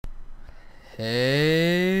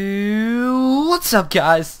Hey, what's up,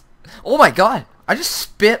 guys? Oh my god, I just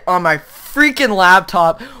spit on my freaking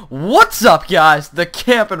laptop. What's up, guys? The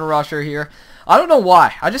TheCampingRusher here. I don't know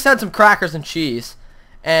why. I just had some crackers and cheese,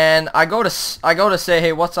 and I go to say,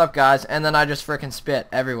 hey, what's up, guys? And then I just freaking spit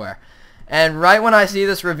everywhere. And right when I see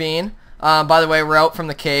this ravine, by the way, we're out from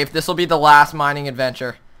the cave. This will be the last mining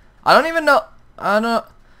adventure. I don't even know. I don't know.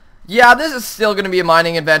 Yeah, this is still going to be a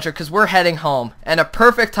mining adventure because we're heading home. And a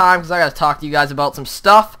perfect time because I got to talk to you guys about some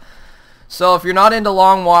stuff. So if you're not into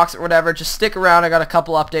long walks or whatever, just stick around. I got a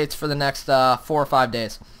couple updates for the next 4 or 5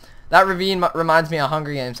 days. That ravine reminds me of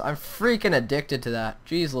Hunger Games. I'm freaking addicted to that.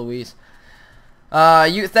 Jeez Louise.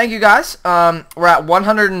 Thank you guys. We're at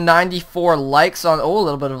 194 likes on... Oh, a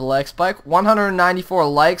little bit of a like spike. 194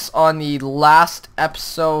 likes on the last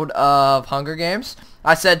episode of Hunger Games.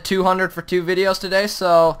 I said 200 for 2 videos today,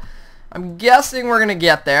 so I'm guessing we're gonna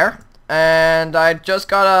get there. And I just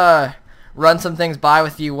gotta run some things by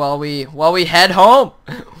with you while we head home.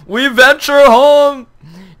 We venture home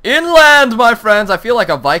inland, my friends. I feel like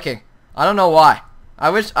a Viking. I don't know why. I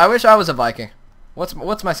wish I was a Viking.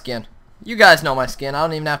 What's my skin? You guys know my skin. I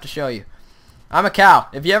don't even have to show you. I'm a cow.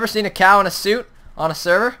 Have you ever seen a cow in a suit on a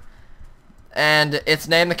server and it's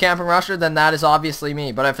named TheCampingRusher, then that is obviously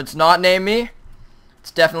me. But if it's not named me, it's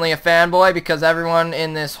definitely a fanboy because everyone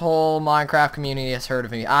in this whole Minecraft community has heard of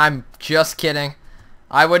me. I'm just kidding.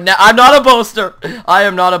 I'm not a boaster. I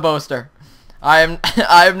am not a boaster. I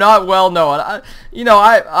am not well known.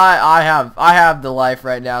 I have the life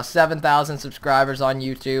right now. 7,000 subscribers on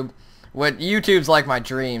YouTube. YouTube's like my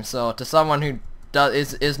dream. So to someone who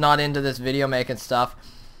is not into this video making stuff,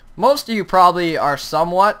 most of you probably are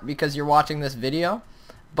somewhat because you're watching this video.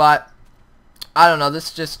 But I don't know.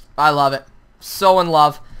 I love it. So in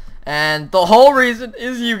love, and the whole reason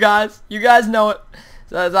is you guys. You guys know it.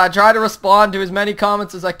 So as I try to respond to as many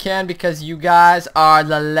comments as I can because you guys are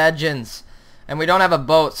the legends. And we don't have a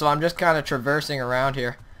boat, so I'm just kind of traversing around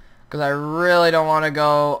here because I really don't want to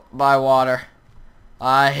go by water.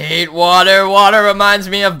 I hate water. Water reminds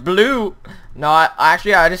me of blue. No, I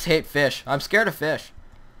just hate fish. I'm scared of fish.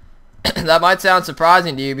 That might sound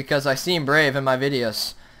surprising to you because I seem brave in my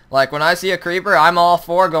videos. Like, when I see a creeper, I'm all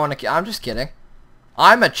for going to... I'm just kidding.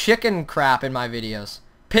 I'm a chicken crap in my videos.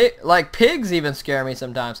 Pigs even scare me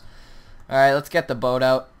sometimes. Alright, let's get the boat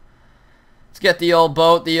out. Let's get the old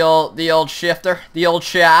boat, the old shifter, the old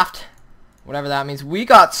shaft. Whatever that means. We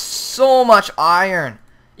got so much iron.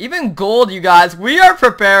 Even gold, you guys. We are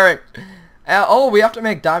preparing. Oh, we have to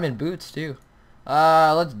make diamond boots, too.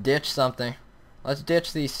 Let's ditch something. Let's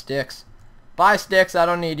ditch these sticks. Bye, sticks. I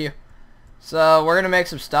don't need you. So we're gonna make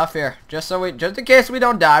some stuff here, just in case we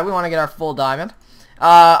don't die. We want to get our full diamond.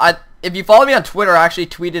 If you follow me on Twitter, I actually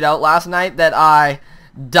tweeted out last night that I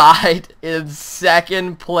died in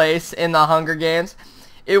 2nd place in the Hunger Games.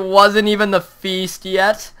 It wasn't even the feast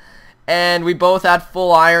yet, and we both had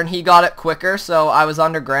full iron. He got it quicker, so I was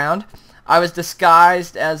underground. I was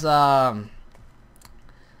disguised as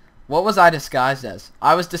what was I disguised as?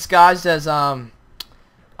 I was disguised as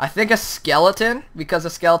I think a skeleton, because a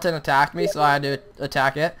skeleton attacked me, so I had to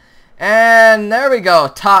attack it. And there we go.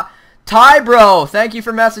 Ty bro, thank you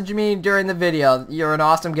for messaging me during the video. You're an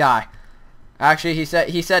awesome guy. Actually, he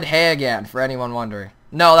said hey again, for anyone wondering.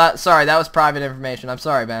 No, sorry, that was private information. I'm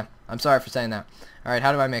sorry, man. I'm sorry for saying that. Alright,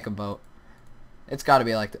 how do I make a boat? It's got to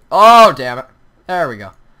be like that. Oh, damn it. There we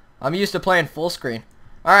go. I'm used to playing full screen.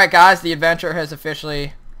 Alright, guys, the adventure has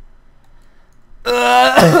officially...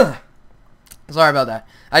 Sorry about that.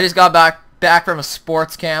 I just got back from a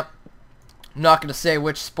sports camp. I'm not going to say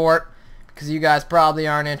which sport because you guys probably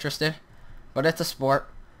aren't interested, but it's a sport.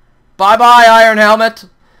 Bye-bye, Iron Helmet.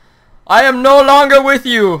 I am no longer with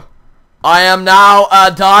you. I am now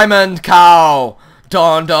a diamond cow.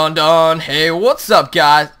 Dun dun dun. Hey, what's up,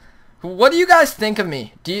 guys? What do you guys think of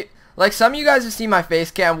me? Like, some of you guys have seen my face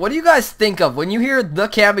cam. What do you guys think of when you hear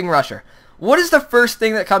TheCampingRusher? What is the first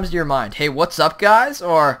thing that comes to your mind? Hey, what's up, guys?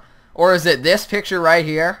 Or is it this picture right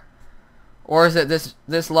here? Or is it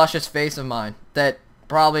this luscious face of mine that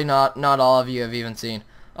probably not all of you have even seen?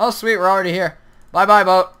 Oh, sweet, we're already here. Bye-bye,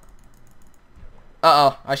 boat.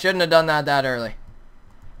 Uh-oh, I shouldn't have done that early.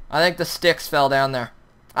 I think the sticks fell down there.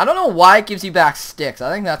 I don't know why it gives you back sticks.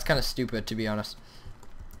 I think that's kind of stupid, to be honest.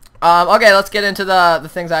 Okay, let's get into the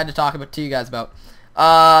things I had to talk to you guys about.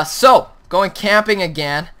 So, going camping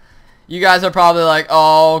again. You guys are probably like,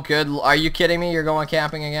 oh, good. Are you kidding me? You're going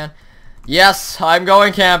camping again? Yes, I'm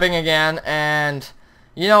going camping again, and,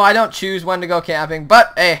 you know, I don't choose when to go camping,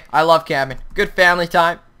 but, hey, I love camping. Good family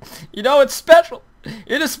time. You know, it's special.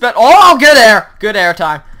 It is special. Oh, good air. Good air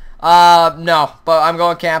time. No, but I'm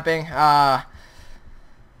going camping.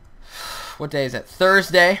 what day is it?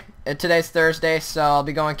 Thursday. Today's Thursday, so I'll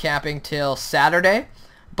be going camping till Saturday.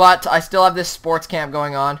 But I still have this sports camp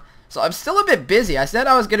going on, so I'm still a bit busy. I said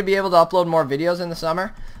I was going to be able to upload more videos in the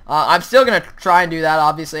summer. I'm still going to try and do that.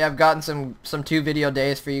 Obviously, I've gotten some 2-video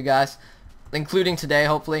days for you guys, including today,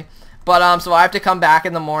 hopefully. But so I have to come back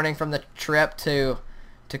in the morning from the trip to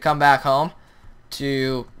come back home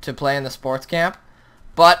to play in the sports camp.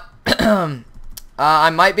 But I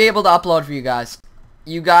might be able to upload for you guys.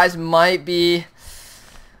 You guys might be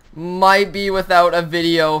without a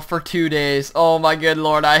video for 2 days. Oh my good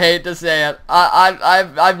lord, I hate to say it.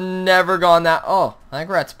 I've never gone that. Oh, I think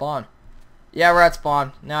we're at spawn. Yeah, we're at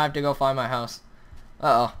spawn. Now I have to go find my house.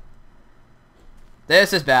 Uh-oh.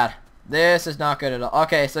 This is bad. This is not good at all.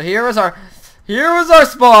 Okay, so here was our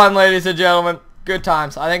spawn, ladies and gentlemen. Good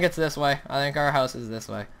times. I think it's this way. I think our house is this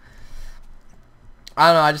way. I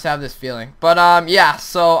don't know, I just have this feeling. But yeah,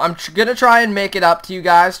 so I'm gonna try and make it up to you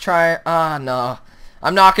guys. No.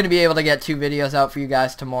 I'm not gonna be able to get 2 videos out for you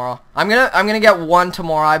guys tomorrow. I'm gonna get 1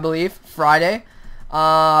 tomorrow, I believe, Friday.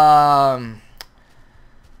 I'm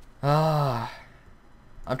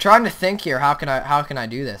trying to think here. How can I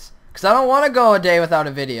do this? Because I don't want to go a day without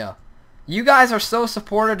a video. You guys are so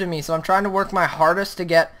supportive to me, so I'm trying to work my hardest to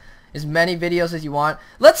get as many videos as you want.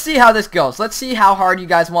 Let's see how this goes. Let's see how hard you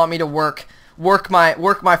guys want me to work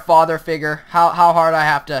my father figure. How hard I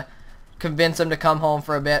have to convince him to come home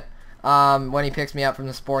for a bit when he picks me up from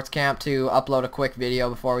the sports camp to upload a quick video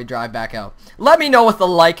before we drive back out. Let me know with a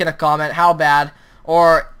like and a comment how bad,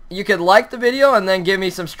 or you could like the video and then give me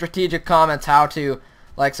some strategic comments how to,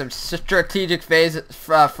 like some strategic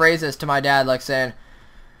phrases to my dad, like saying,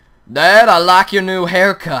 "Dad, I like your new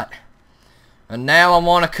haircut, and now I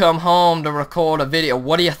want to come home to record a video.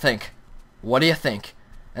 What do you think? What do you think?"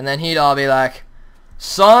 And then he'd all be like,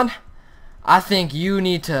 "Son, I think you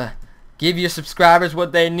need to give your subscribers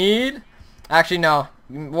what they need." Actually, no.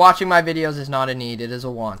 Watching my videos is not a need. It is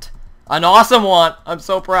a want. An awesome want. I'm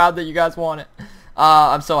so proud that you guys want it.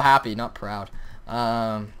 I'm so happy, not proud.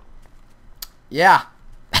 Yeah.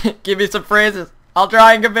 Give me some phrases. I'll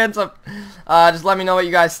try and convince them. Just let me know what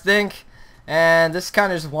you guys think. And this is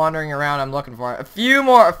kind of just wandering around. I'm looking for it. A few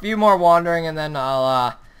more wandering, and then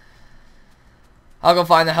I'll go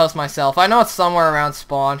find the house myself. I know it's somewhere around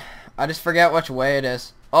spawn. I just forget which way it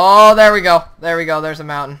is. Oh, there we go. There we go. There's a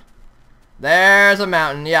mountain. There's a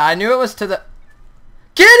mountain. Yeah, I knew it was to the...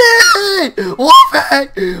 Kitty!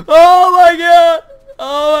 Wolfie! Oh my god!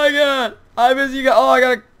 Oh my god! I miss you guys. Oh, I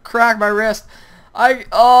gotta crack my wrist.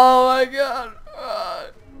 Oh my god.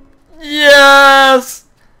 Yes!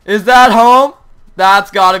 Is that home?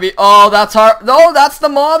 That's gotta be... Oh, that's our... Oh, that's the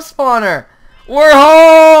mob spawner. We're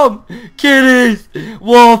home! Kitties!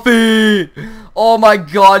 Wolfie! Oh my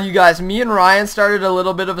god, you guys. Me and Ryan started a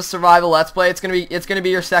little bit of a survival let's play. It's gonna be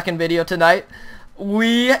your second video tonight.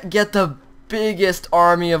 We get the biggest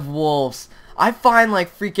army of wolves. I find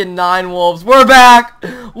like freaking 9 wolves. We're back!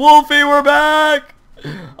 Wolfie, we're back!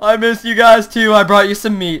 I miss you guys too. I brought you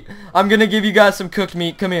some meat. I'm gonna give you guys some cooked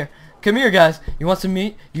meat. Come here. Come here, guys. You want some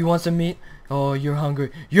meat? You want some meat? Oh, you're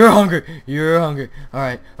hungry. You're hungry. You're hungry.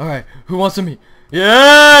 Alright, alright. Who wants some meat?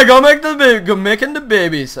 Yeah, go making the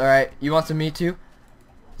babies. Alright, you want some meat too?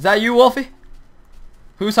 Is that you, Wolfie?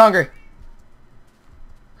 Who's hungry?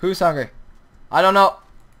 Who's hungry? I don't know.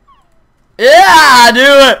 Yeah, do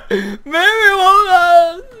it. Maybe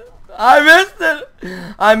we'll, I missed it.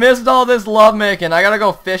 I missed all this love making. I gotta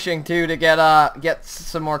go fishing too to get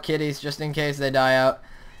some more kitties just in case they die out.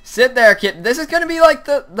 Sit there, kid. This is gonna be like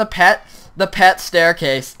the pet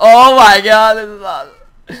staircase. Oh my god, this is awesome.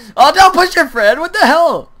 Oh, don't push your friend. What the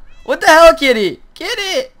hell? What the hell, kitty?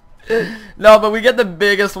 Kitty. No, but we get the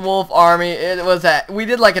biggest wolf army. It was we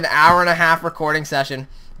did like an hour-and-a-half recording session,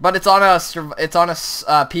 but it's on a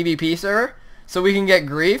PvP server, so we can get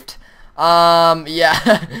griefed.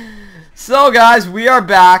 Yeah. So guys, we are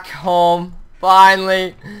back home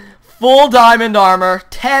finally. Full diamond armor,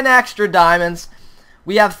 10 extra diamonds.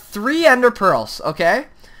 We have 3 ender pearls, okay?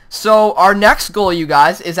 So our next goal, you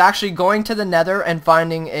guys, is actually going to the nether and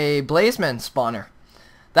finding a blazeman spawner.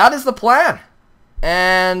 That is the plan.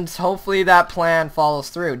 And hopefully that plan follows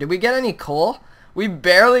through. Did we get any coal? We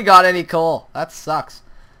barely got any coal. That sucks.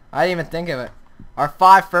 I didn't even think of it. Our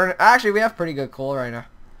 5 furnace... Actually, we have pretty good coal right now.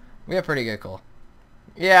 We have pretty good coal.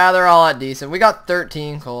 Yeah, they're all at decent. We got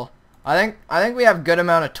 13 coal. I think we have good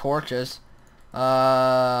amount of torches.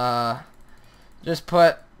 Just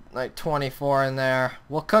put like 24 in there.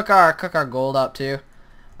 We'll cook our gold up too.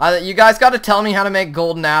 You guys got to tell me how to make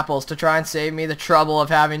golden apples to try and save me the trouble of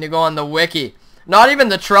having to go on the wiki. Not even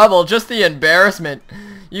the trouble, just the embarrassment.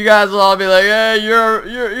 You guys will all be like, "Hey,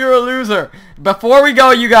 you're a loser." Before we go,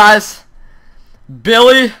 you guys,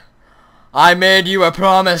 Billy, I made you a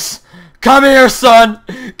promise. Come here, son.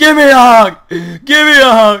 Give me a hug. Give me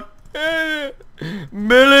a hug.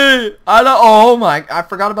 Billy, I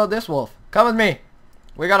forgot about this wolf. Come with me.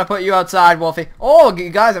 We gotta put you outside, Wolfie. Oh, you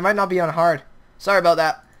guys, it might not be on hard. Sorry about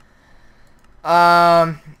that.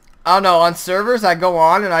 I don't know. On servers, I go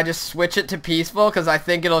on and I just switch it to peaceful because I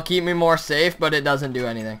think it'll keep me more safe, but it doesn't do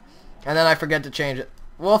anything. And then I forget to change it.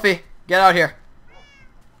 Wolfie, get out here.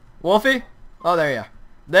 Wolfie? Oh, there you are.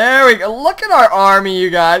 There we go. Look at our army, you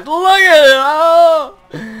guys. Look at it. Oh,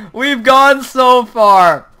 we've gone so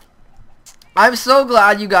far. I'm so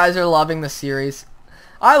glad you guys are loving the series.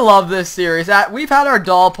 I love this series. We've had our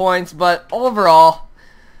dull points, but overall,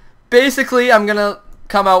 basically, I'm going to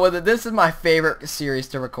come out with it. This is my favorite series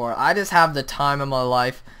to record. I just have the time of my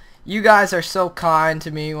life. You guys are so kind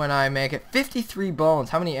to me when I make it. 53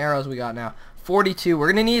 bones. How many arrows we got now? 42.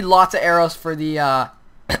 We're going to need lots of arrows for the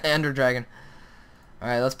Ender Dragon.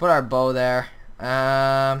 Alright, let's put our bow there.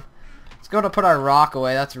 Let's go to put our rock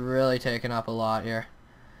away. That's really taking up a lot here.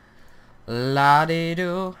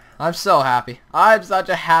 La-dee-doo. I'm so happy. I'm such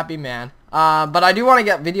a happy man. But I do want to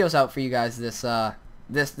get videos out for you guys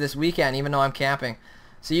this weekend, even though I'm camping.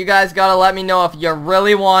 So you guys gotta let me know if you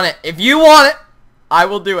really want it. If you want it, I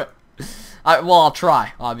will do it. Well, I'll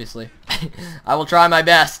try, obviously. I will try my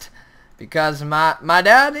best. Because my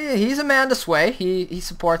dad, he's a man to sway. He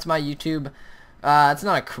supports my YouTube. It's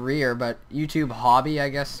not a career, but YouTube hobby, I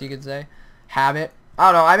guess you could say. Habit.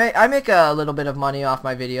 I don't know. I make a little bit of money off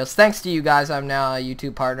my videos. Thanks to you guys, I'm now a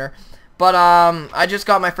YouTube partner. But I just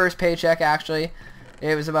got my first paycheck, actually.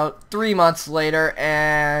 It was about 3 months later,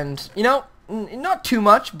 and you know, not too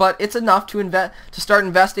much, but it's enough to start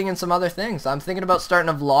investing in some other things. I'm thinking about starting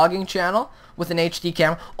a vlogging channel with an HD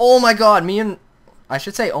camera. Oh my god,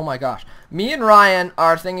 oh my gosh. Me and Ryan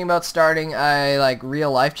are thinking about starting a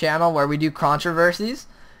real life channel where we do controversies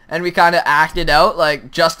and we kind of act it out like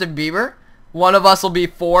Justin Bieber. One of us will be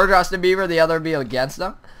for Justin Bieber, the other will be against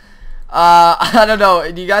him. I don't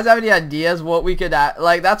know. Do you guys have any ideas what we could add?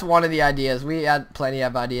 Like, that's one of the ideas. We had plenty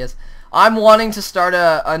of ideas. I'm wanting to start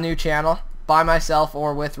a new channel by myself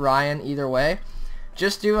or with Ryan, either way.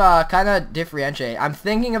 Just to kind of differentiate. I'm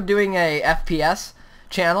thinking of doing a FPS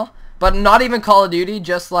channel, but not even Call of Duty,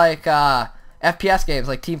 just like FPS games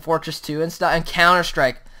like Team Fortress 2 and stuff, and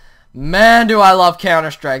Counter-Strike. Man, do I love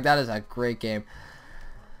Counter-Strike. That is a great game.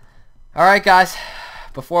 Alright, guys.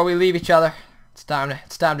 Before we leave each other, it's time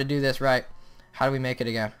to do this right. How do we make it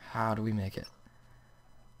again? How do we make it?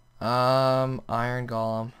 Iron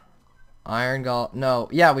Golem. Iron Golem. No,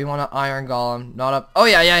 yeah, we want an Iron Golem, not a... Oh,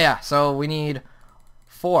 yeah. So we need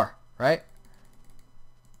 4, right?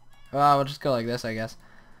 Well, we'll just go like this, I guess.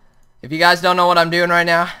 If you guys don't know what I'm doing right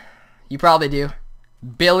now, you probably do.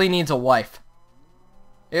 Billy needs a wife.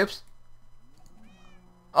 Oops.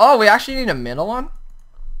 Oh, we actually need a middle one?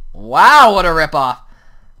 Wow, what a ripoff.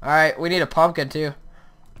 Alright, we need a pumpkin too.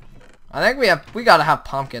 I think we gotta have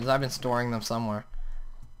pumpkins. I've been storing them somewhere.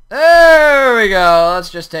 There we go. Let's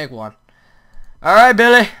just take one. Alright,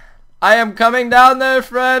 Billy. I am coming down there,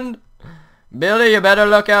 friend. Billy, you better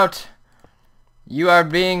look out. You are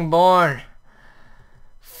being born.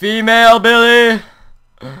 Female Billy.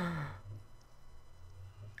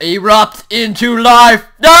 Erupt into life.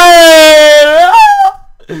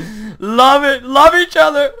 Love it. Love each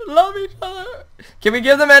other. Love each other. Can we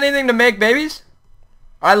give them anything to make babies?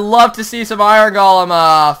 I love to see some Iron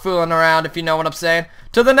Golem fooling around, if you know what I'm saying.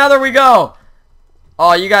 To the nether we go.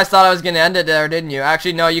 Oh, you guys thought I was going to end it there, didn't you?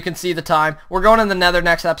 Actually, no, you can see the time. We're going in the nether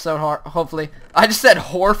next episode, hopefully. I just said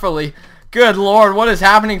horfully. Good lord, what is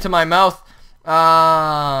happening to my mouth?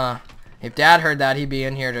 If Dad heard that, he'd be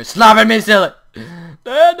in here just slapping me silly.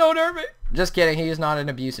 Dad, don't hurt me. Just kidding, he is not an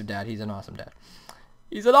abusive dad. He's an awesome dad.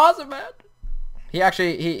 He's an awesome man. He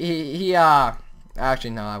actually, actually,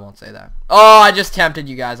 no, I won't say that. Oh, I just tempted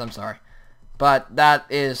you guys. I'm sorry. But that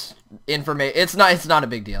is information. It's not a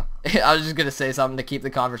big deal. I was just going to say something to keep the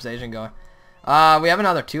conversation going. We have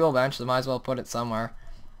another tool bench, so might as well put it somewhere.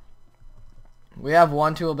 We have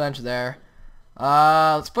one tool bench there.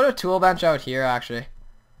 Let's put a tool bench out here, actually.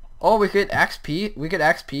 Oh, we could XP. We could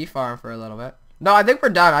XP farm for a little bit. No, I think we're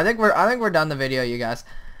done. I think we're done the video, you guys.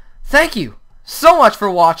 Thank you so much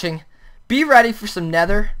for watching. Be ready for some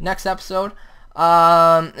nether next episode.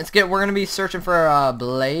 We're gonna be searching for a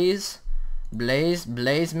blazeman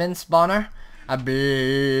spawner. A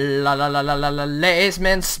blazeman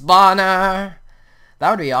spawner. That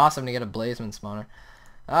would be awesome to get a blazeman spawner.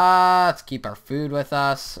 Let's keep our food with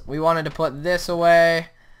us. We wanted to put this away.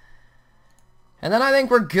 And then I think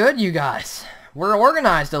we're good, you guys. We're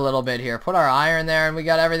organized a little bit here. Put our iron there and we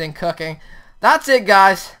got everything cooking. That's it,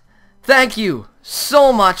 guys. Thank you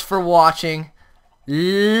so much for watching,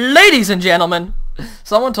 ladies and gentlemen.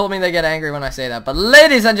 Someone told me they get angry when I say that, but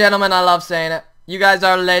ladies and gentlemen, I love saying it. You guys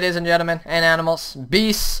are ladies and gentlemen, and animals,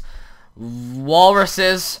 beasts,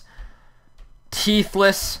 walruses,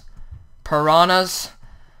 teethless, piranhas.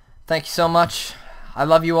 Thank you so much. I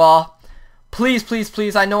love you all. Please, please,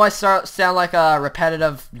 please, I know I sound like a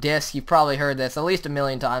repetitive disc. You've probably heard this at least a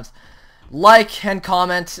million times. Like and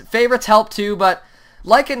comment. Favorites help too, but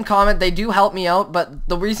like and comment, they do help me out. But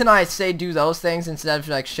the reason I say do those things instead of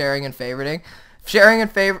like sharing and favoriting,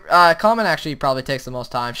 comment actually probably takes the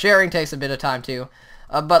most time. Sharing takes a bit of time too.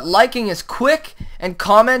 But liking is quick, and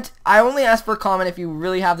comment, I only ask for a comment if you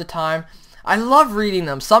really have the time. I love reading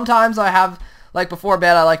them. Sometimes I have, like before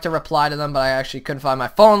bed, I like to reply to them, but I actually couldn't find my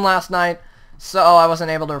phone last night, so I wasn't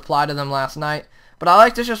able to reply to them last night. But I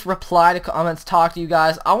like to just reply to comments, talk to you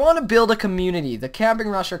guys. I want to build a community, the Camping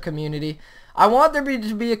Rusher community. I want there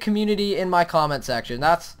to be a community in my comment section.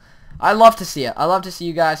 I love to see it. I love to see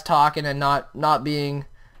you guys talking and not being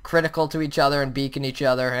critical to each other and beaking each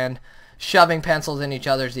other and shoving pencils in each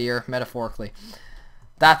other's ear, metaphorically.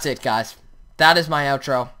 That's it, guys. That is my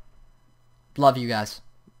outro. Love you guys.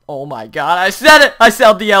 Oh my god, I said it! I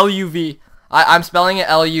said the L-U-V. I'm spelling it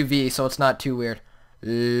L-U-V, so it's not too weird.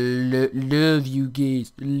 Love you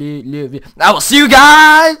guys. Love you. I will see you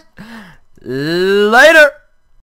guys later.